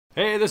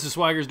Hey, this is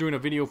Swaggers doing a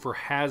video for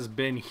Has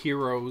Been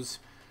Heroes.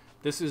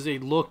 This is a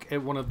look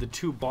at one of the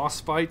two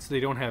boss fights. They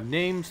don't have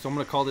names, so I'm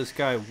going to call this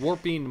guy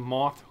Warping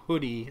Moth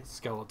Hoodie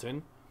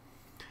Skeleton.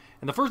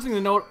 And the first thing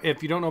to note,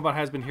 if you don't know about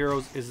Has Been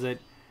Heroes, is that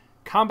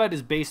combat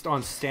is based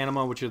on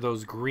stamina, which are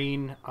those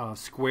green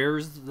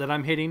squares that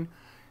I'm hitting.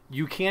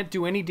 You can't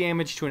do any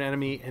damage to an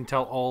enemy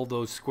until all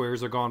those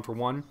squares are gone for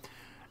one.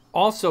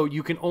 Also,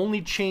 you can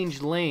only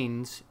change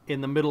lanes in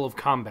the middle of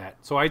combat.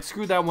 So I'd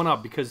screw that one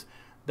up because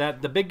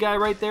the big guy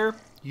right there,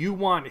 you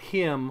want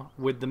him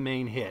with the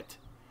main hit.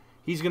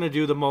 He's going to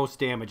do the most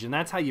damage, and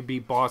that's how you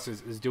beat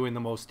bosses, is doing the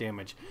most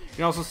damage. You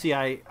can also see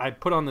I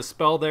put on the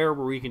spell there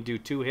where he can do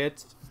 2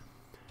 hits.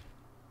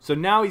 So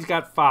now he's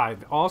got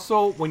 5.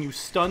 Also, when you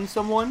stun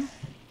someone,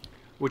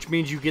 which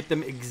means you get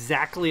them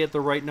exactly at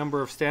the right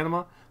number of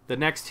stamina, the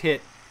next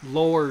hit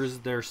lowers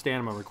their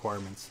stamina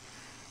requirements.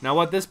 Now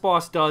what this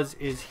boss does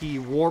is he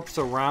warps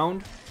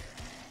around.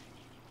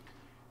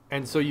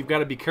 And so you've got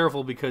to be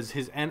careful because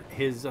his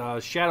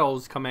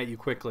shadows come at you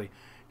quickly.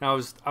 Now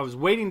I was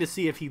waiting to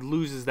see if he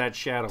loses that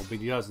shadow, but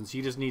he doesn't. So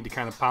you just need to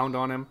kind of pound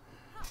on him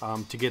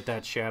to get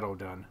that shadow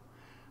done.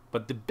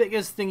 But the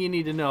biggest thing you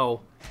need to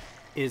know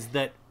is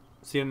that,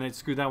 see, and I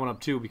screwed that one up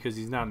too because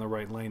he's not in the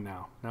right lane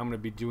now. Now I'm going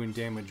to be doing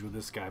damage with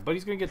this guy. But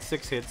he's going to get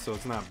 6 hits, so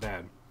it's not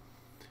bad.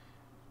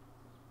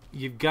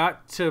 You've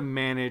got to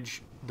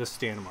manage the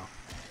stamina.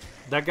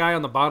 That guy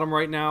on the bottom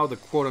right now, the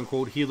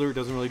quote-unquote healer,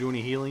 doesn't really do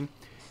any healing.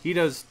 He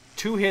does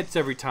 2 hits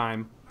every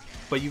time,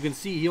 but you can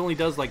see he only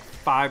does like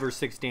 5 or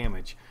 6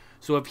 damage.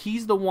 So if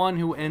he's the one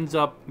who ends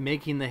up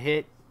making the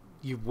hit,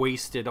 you've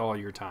wasted all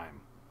your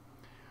time.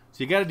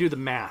 So you got to do the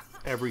math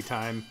every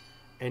time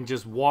and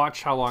just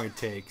watch how long it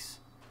takes.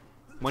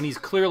 When he's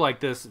clear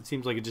like this, it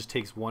seems like it just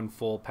takes 1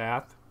 full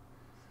path.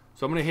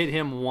 So I'm going to hit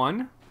him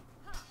 1,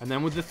 and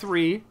then with the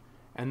 3,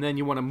 and then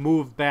you want to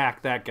move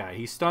back that guy.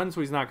 He's stunned,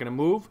 so he's not going to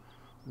move.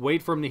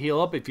 Wait for him to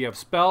heal up. If you have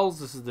spells,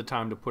 this is the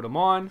time to put him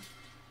on.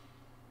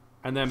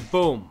 And then,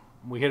 boom,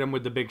 we hit him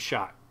with the big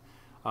shot.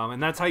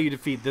 And that's how you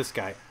defeat this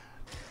guy.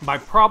 My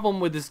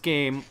problem with this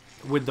game,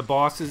 with the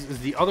bosses, is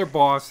the other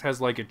boss has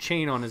like a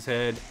chain on his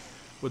head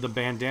with a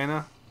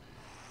bandana.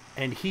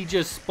 And he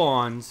just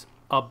spawns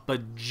a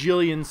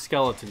bajillion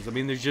skeletons. I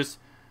mean, there's just...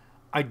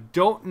 I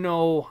don't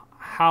know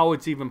how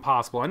it's even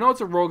possible. I know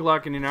it's a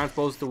roguelike and you're not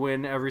supposed to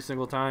win every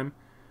single time.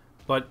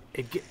 But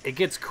it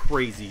gets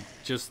crazy,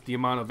 just the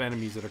amount of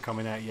enemies that are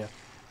coming at you.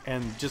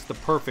 And just the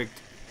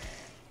perfect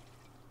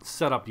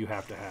setup you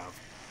have to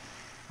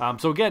have.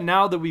 So again,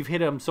 now that we've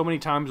hit him so many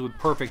times with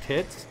perfect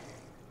hits,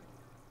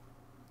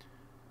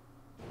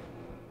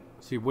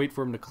 so you wait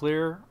for him to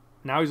clear.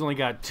 Now he's only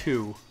got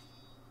 2.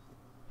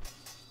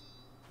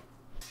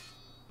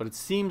 But it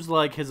seems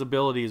like his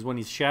ability is when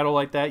he's shadow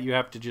like that, you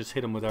have to just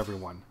hit him with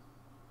everyone.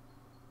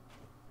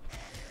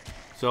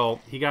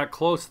 So he got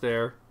close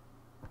there.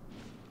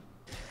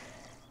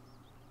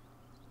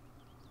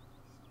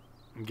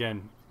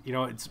 Again, you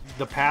know, it's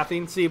the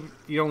pathing. See,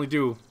 you only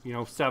do,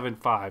 7,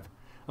 5.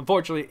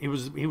 Unfortunately,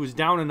 he was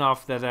down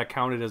enough that that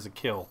counted as a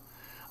kill.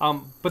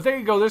 But there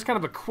you go. There's kind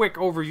of a quick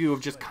overview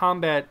of just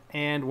combat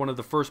and one of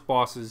the first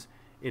bosses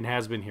in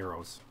Has Been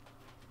Heroes.